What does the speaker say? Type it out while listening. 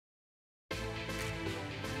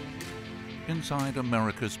Inside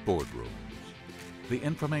America's Boardrooms, the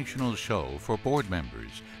informational show for board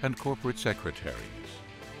members and corporate secretaries.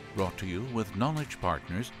 Brought to you with knowledge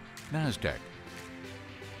partners NASDAQ,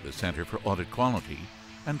 the Center for Audit Quality,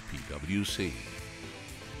 and PwC.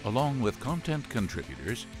 Along with content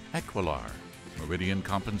contributors Equilar, Meridian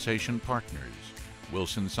Compensation Partners,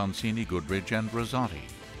 Wilson Sonsini Goodrich and Rosati,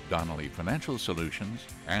 Donnelly Financial Solutions,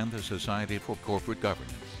 and the Society for Corporate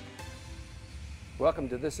Governance. Welcome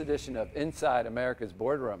to this edition of Inside America's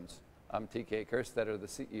Boardrooms. I'm TK Kerstetter, the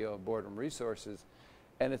CEO of Boardroom Resources,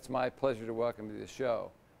 and it's my pleasure to welcome you to the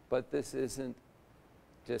show. But this isn't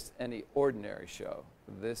just any ordinary show.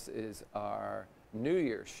 This is our New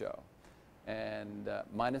Year's show, and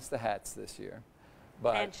minus the hats this year.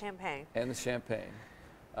 And champagne. And the champagne.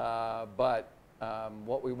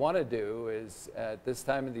 What we want to do is, at this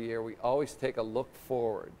time of the year, we always take a look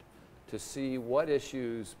forward to see what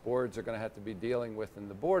issues boards are going to have to be dealing with in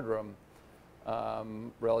the boardroom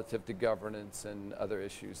relative to governance and other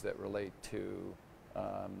issues that relate to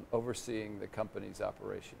overseeing the company's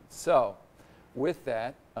operations. So, with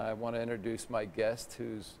that, I want to introduce my guest,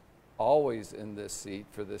 who's always in this seat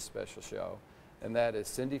for this special show, and that is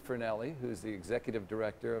Cindy Fornelli, who's the Executive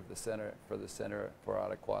Director of the Center for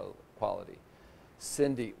Audit Quality.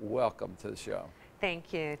 Cindy, welcome to the show.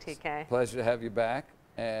 Thank you, TK. Pleasure to have you back,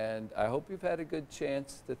 and I hope you've had a good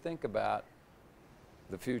chance to think about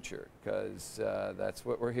the future, because that's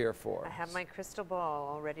what we're here for. I have my crystal ball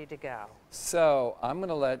all ready to go. So I'm going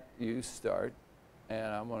to let you start,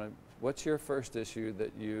 and what's your first issue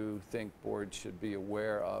that you think boards should be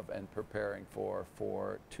aware of and preparing for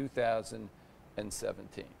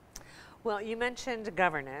 2017? Well, you mentioned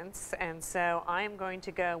governance, and so I'm going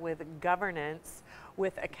to go with governance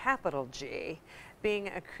with a capital G. Being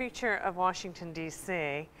a creature of Washington, D.C.,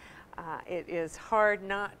 it is hard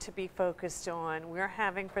not to be focused on, we're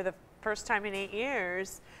having for the first time in 8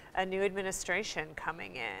 years, a new administration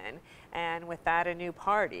coming in, and with that a new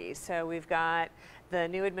party. So we've got the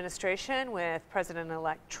new administration with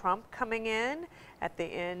President-elect Trump coming in at the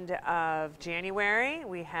end of January.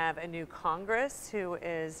 We have a new Congress who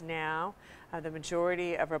is now the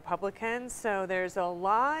majority of Republicans. So there's a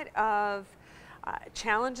lot of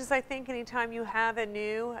challenges, I think, anytime you have a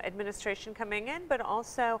new administration coming in, but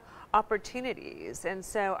also opportunities. And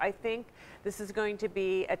so I think this is going to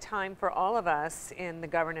be a time for all of us in the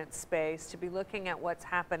governance space to be looking at what's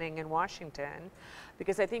happening in Washington,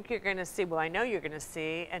 because I think you're going to see, well, I know you're going to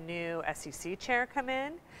see a new SEC chair come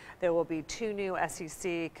in. There will be 2 new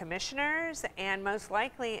SEC commissioners and most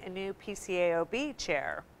likely a new PCAOB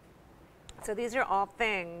chair. So these are all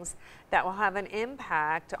things that will have an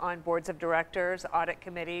impact on boards of directors, audit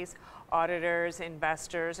committees, auditors,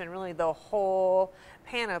 investors, and really the whole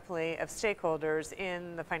panoply of stakeholders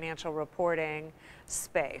in the financial reporting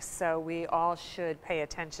space. So we all should pay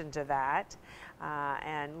attention to that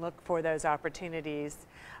and look for those opportunities.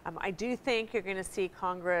 I do think you're going to see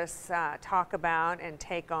Congress talk about and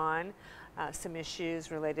take on some issues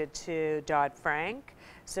related to Dodd-Frank.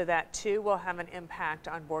 So that too will have an impact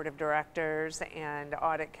on board of directors and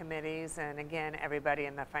audit committees, and again, everybody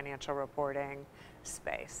in the financial reporting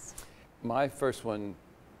space. My first one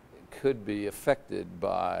could be affected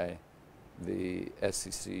by the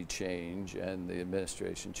SEC change and the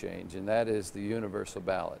administration change, and that is the universal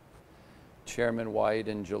ballot. Chairman White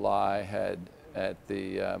in July had, at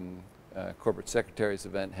the corporate secretary's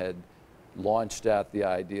event, had launched out the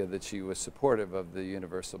idea that she was supportive of the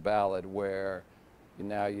universal ballot, where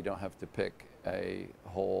now you don't have to pick a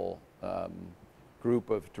whole group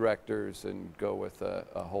of directors and go with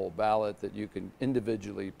a whole ballot, that you can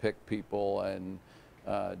individually pick people and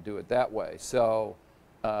do it that way. So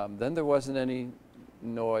then there wasn't any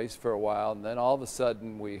noise for a while, and then all of a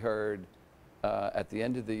sudden we heard at the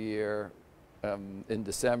end of the year, in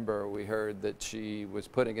December, we heard that she was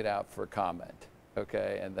putting it out for comment,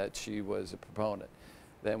 okay, and that she was a proponent.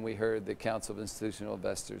 Then we heard the Council of Institutional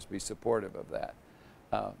Investors be supportive of that.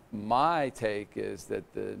 My take is that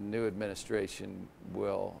the new administration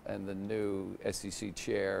will, and the new SEC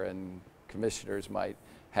chair and commissioners might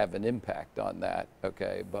have an impact on that,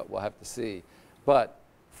 okay, but we'll have to see. But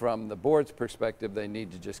from the board's perspective, they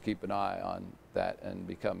need to just keep an eye on that and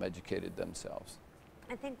become educated themselves.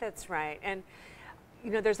 I think that's right. And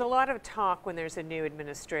you know, there's a lot of talk when there's a new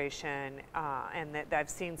administration, and that I've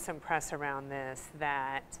seen some press around this,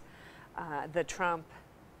 that the Trump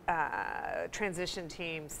transition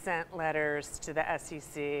team sent letters to the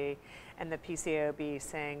SEC and the PCAOB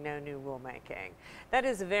saying no new rulemaking. That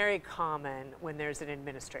is very common when there's an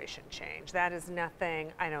administration change. That is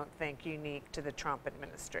nothing, I don't think, unique to the Trump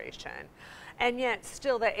administration. And yet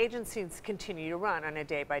still the agencies continue to run on a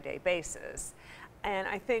day-by-day basis. And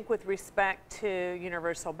I think with respect to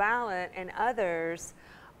universal ballot and others,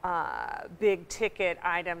 big ticket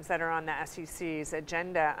items that are on the SEC's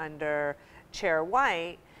agenda under Chair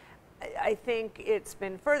White, I think it's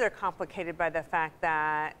been further complicated by the fact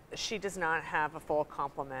that she does not have a full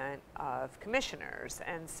complement of commissioners.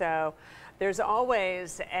 And so there's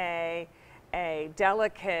always a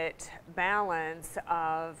delicate balance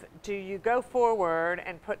of, do you go forward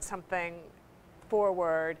and put something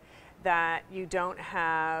forward that you don't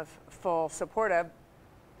have full support of,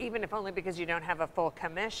 even if only because you don't have a full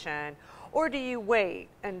commission, or do you wait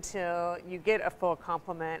until you get a full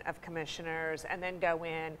complement of commissioners and then go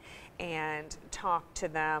in and talk to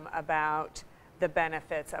them about the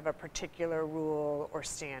benefits of a particular rule or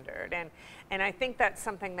standard? And I think that's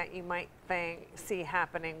something that you might see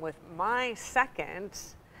happening with my second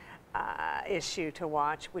issue to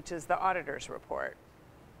watch, which is the auditor's report.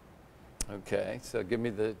 Okay, so give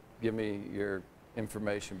me your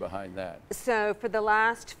information behind that. So for the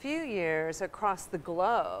last few years across the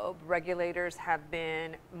globe, regulators have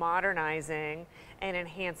been modernizing and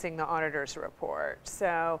enhancing the auditor's report.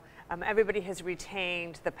 So everybody has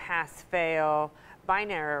retained the pass-fail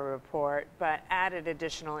binary report, but added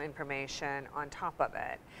additional information on top of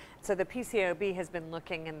it. So the PCAOB has been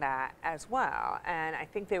looking in that as well, and I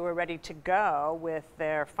think they were ready to go with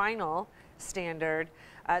their final standard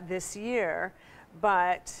this year,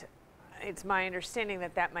 but it's my understanding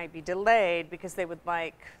that that might be delayed because they would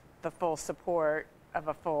like the full support of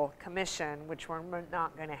a full commission, which we're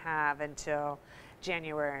not going to have until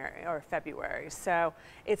January or February. So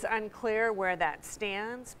it's unclear where that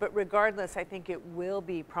stands, but regardless, I think it will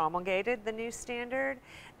be promulgated, the new standard,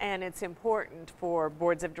 and it's important for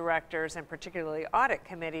boards of directors and particularly audit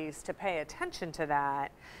committees to pay attention to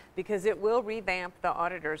that, because it will revamp the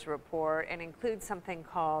auditor's report and include something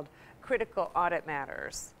called critical audit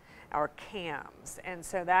matters, our CAMs. And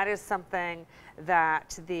so that is something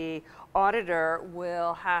that the auditor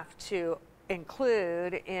will have to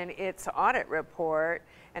include in its audit report,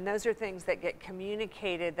 and those are things that get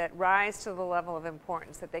communicated, that rise to the level of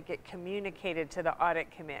importance that they get communicated to the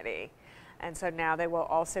audit committee. And so now they will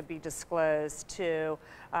also be disclosed to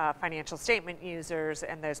financial statement users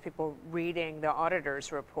and those people reading the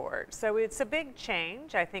auditor's report. So it's a big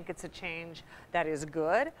change. I think it's a change that is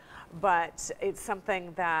good, but it's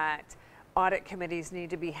something that audit committees need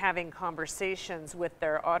to be having conversations with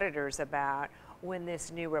their auditors about when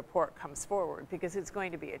this new report comes forward, because it's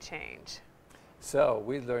going to be a change. So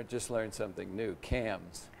we just learned something new,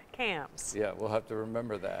 CAMs. CAMs. Yeah, we'll have to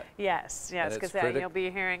remember that. Yes, because you'll be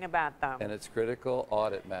hearing about them. And it's critical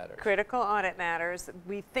audit matters. Critical audit matters.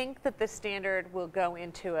 We think that the standard will go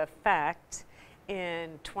into effect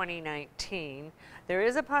in 2019. There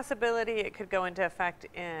is a possibility it could go into effect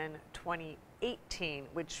in 2018,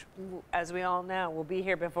 which, as we all know, will be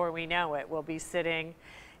here before we know it. We'll be sitting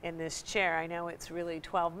in this chair. I know it's really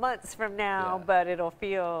 12 months from now, yeah, but it'll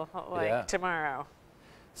feel like tomorrow.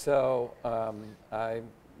 So I'm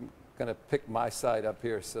going to pick my side up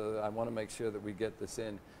here, so I want to make sure that we get this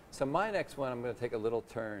in. So my next one, I'm going to take a little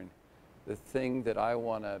turn. The thing that I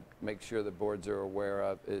want to make sure the boards are aware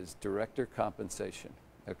of is director compensation,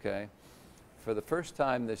 okay? For the first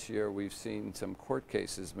time this year, we've seen some court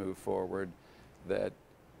cases move forward that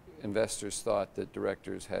investors thought that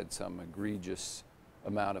directors had some egregious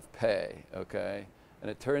amount of pay, okay? And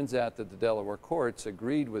it turns out that the Delaware courts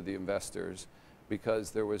agreed with the investors because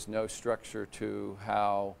there was no structure to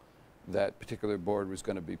how that particular board was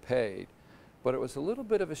going to be paid. But it was a little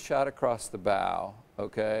bit of a shot across the bow,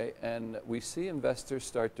 okay? And we see investors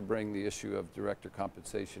start to bring the issue of director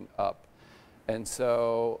compensation up. And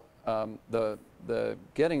so the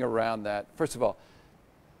getting around that, first of all,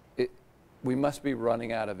 we must be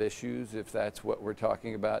running out of issues if that's what we're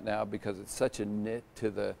talking about now, because it's such a nit to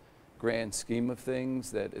the grand scheme of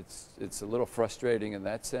things that it's a little frustrating in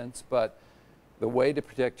that sense. But the way to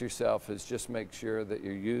protect yourself is just make sure that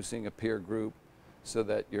you're using a peer group so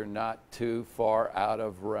that you're not too far out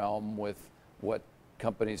of realm with what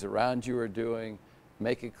companies around you are doing.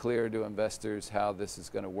 Make it clear to investors how this is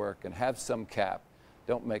going to work, and have some cap.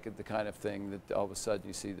 Don't make it the kind of thing that all of a sudden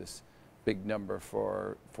you see this big number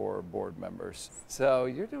for board members. So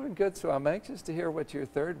you're doing good, so I'm anxious to hear what your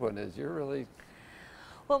third one is. You're really...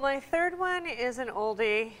 Well, my third one is an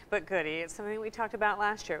oldie but goodie. It's something we talked about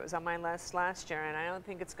last year. It was on my list last year, and I don't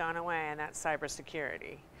think it's gone away, and that's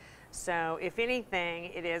cybersecurity. So if anything,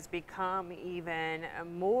 it has become even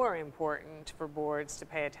more important for boards to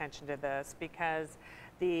pay attention to this, because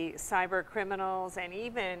the cyber criminals and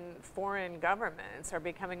even foreign governments are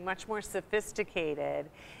becoming much more sophisticated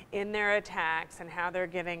in their attacks and how they're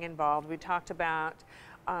getting involved. We talked about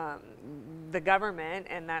the government,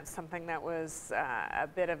 and that's something that was a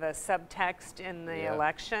bit of a subtext in the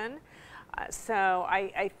election. So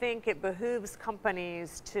I think it behooves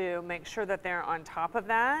companies to make sure that they're on top of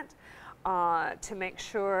that, to make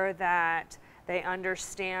sure that they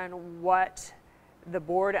understand what the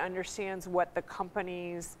board understands what the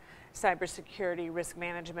company's cybersecurity risk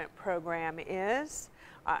management program is.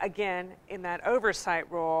 Again, in that oversight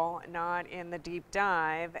role, not in the deep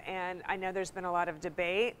dive. And I know there's been a lot of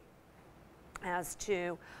debate as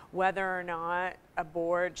to whether or not a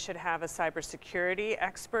board should have a cybersecurity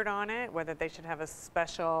expert on it, whether they should have a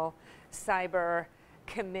special cyber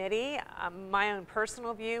committee. My own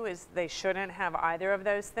personal view is they shouldn't have either of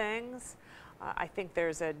those things. I think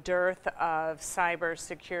there's a dearth of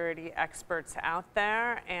cybersecurity experts out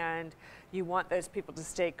there, and you want those people to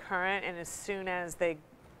stay current, and as soon as they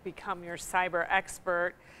become your cyber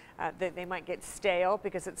expert, they might get stale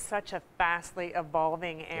because it's such a fastly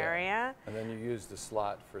evolving area. Yeah. And then you use the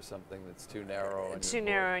slot for something that's too narrow. Too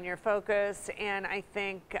narrow in your focus. And I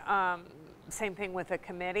think same thing with a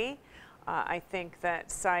committee. I think that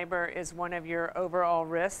cyber is one of your overall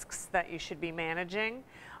risks that you should be managing.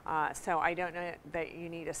 So I don't know that you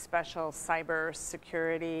need a special cyber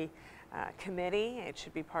security committee. It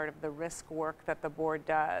should be part of the risk work that the board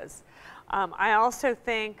does. I also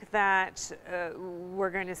think that we're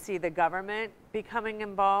going to see the government becoming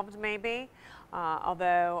involved maybe,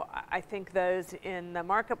 although I think those in the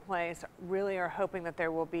marketplace really are hoping that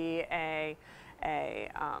there will be a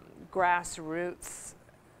grassroots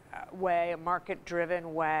way, a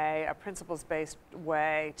market-driven way, a principles-based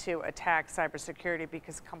way to attack cybersecurity,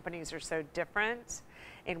 because companies are so different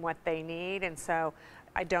in what they need. And so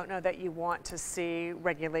I don't know that you want to see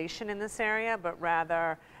regulation in this area, but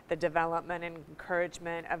rather the development and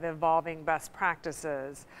encouragement of evolving best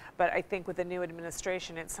practices. But I think with the new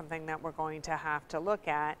administration, it's something that we're going to have to look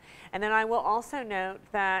at. And then I will also note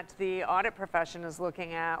that the audit profession is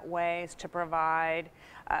looking at ways to provide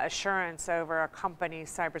assurance over a company's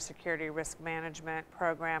cybersecurity risk management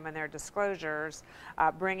program and their disclosures,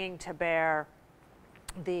 bringing to bear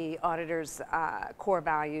the auditor's core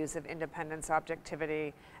values of independence,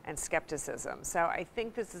 objectivity, and skepticism. So I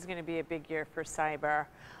think this is going to be a big year for cyber.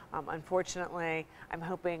 Unfortunately, I'm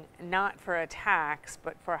hoping not for attacks,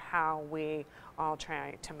 but for how we all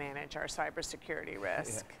try to manage our cybersecurity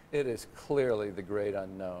risk. Yeah. It is clearly the great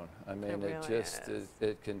unknown. I mean, it really is.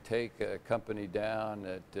 It can take a company down.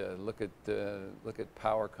 Look at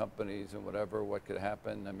power companies and whatever. What could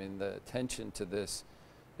happen? I mean, the attention to this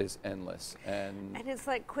is endless, and it's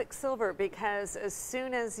like quicksilver, because as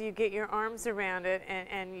soon as you get your arms around it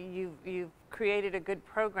and you've created a good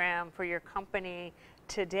program for your company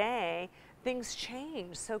today, things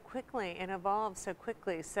change so quickly and evolve so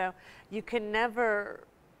quickly. So you can never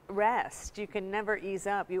rest, you can never ease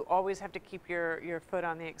up. You always have to keep your foot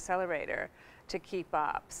on the accelerator to keep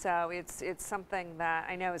up. So it's something that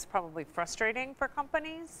I know is probably frustrating for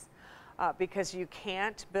companies, because you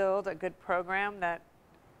can't build a good program that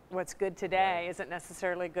what's good today isn't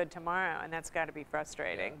necessarily good tomorrow, and that's got to be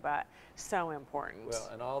frustrating, but so important. Well,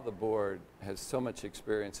 and all the board has so much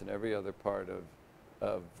experience in every other part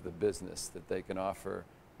of the business that they can offer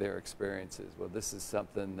their experiences. Well, this is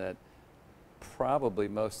something that probably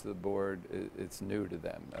most of the board, it's new to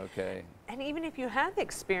them, okay? And even if you have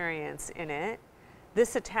experience in it,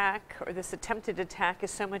 this attack or this attempted attack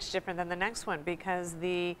is so much different than the next one, because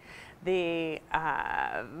the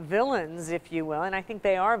villains, if you will, and I think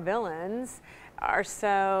they are villains, are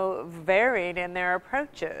so varied in their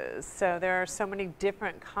approaches. So there are so many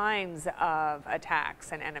different kinds of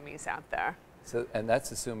attacks and enemies out there. So, and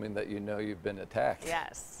that's assuming that you know you've been attacked.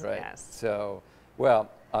 Yes, right? Yes. So, well,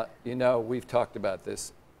 you know, we've talked about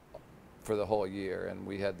this for the whole year, and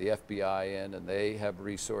we had the FBI in, and they have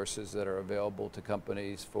resources that are available to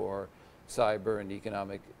companies for cyber and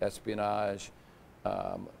economic espionage.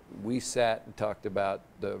 We sat and talked about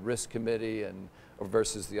the risk committee and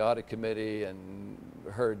versus the audit committee, and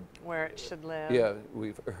heard where it should live. Yeah,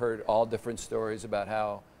 we've heard all different stories about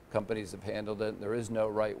how companies have handled it, and there is no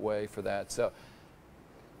right way for that. So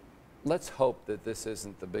let's hope that this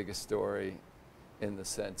isn't the biggest story in the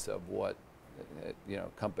sense of what, you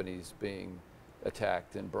know, companies being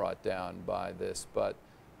attacked and brought down by this, but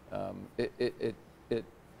it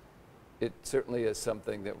certainly is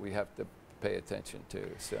something that we have to pay attention to.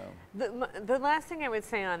 So the last thing I would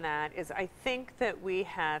say on that is I think that we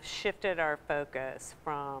have shifted our focus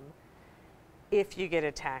from if you get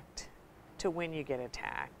attacked to when you get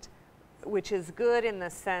attacked, which is good in the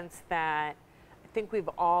sense that I think we've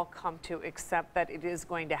all come to accept that it is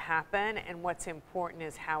going to happen, and what's important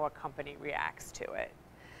is how a company reacts to it.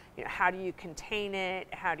 You know, how do you contain it?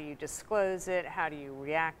 How do you disclose it? How do you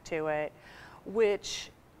react to it? Which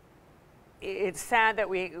it's sad that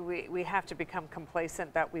we have to become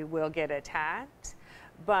complacent that we will get attacked,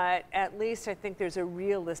 but at least I think there's a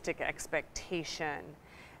realistic expectation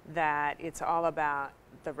that it's all about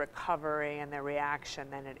the recovery and the reaction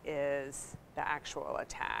than it is the actual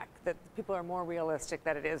attack. That people are more realistic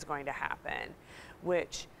that it is going to happen,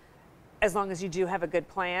 which as long as you do have a good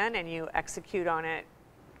plan and you execute on it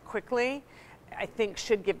quickly, I think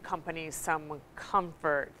should give companies some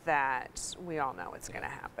comfort that we all know it's going to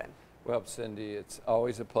happen. Well, Cindy, it's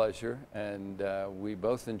always a pleasure, and we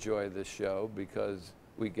both enjoy this show because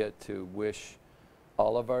we get to wish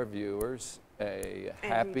all of our viewers a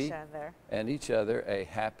happy, and each other a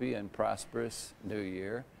happy and prosperous new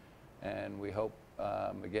year. And we hope,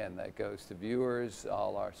 again, that goes to viewers,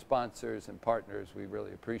 all our sponsors and partners. We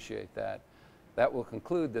really appreciate that. That will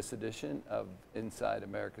conclude this edition of Inside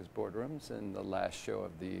America's Boardrooms and the last show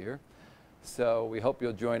of the year. So we hope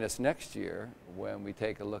you'll join us next year when we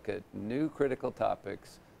take a look at new critical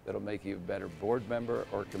topics that'll make you a better board member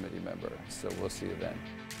or committee member. So we'll see you then.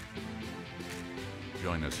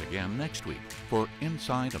 Join us again next week for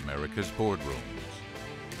Inside America's Boardrooms.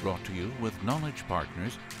 Brought to you with Knowledge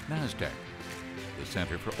Partners, NASDAQ, the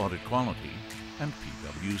Center for Audit Quality, and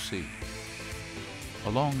PwC.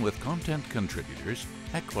 Along with content contributors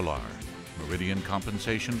Equilar, Meridian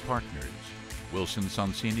Compensation Partners, Wilson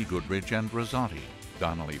Sonsini Goodrich and Rosati,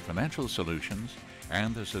 Donnelly Financial Solutions,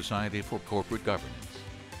 and the Society for Corporate Governance.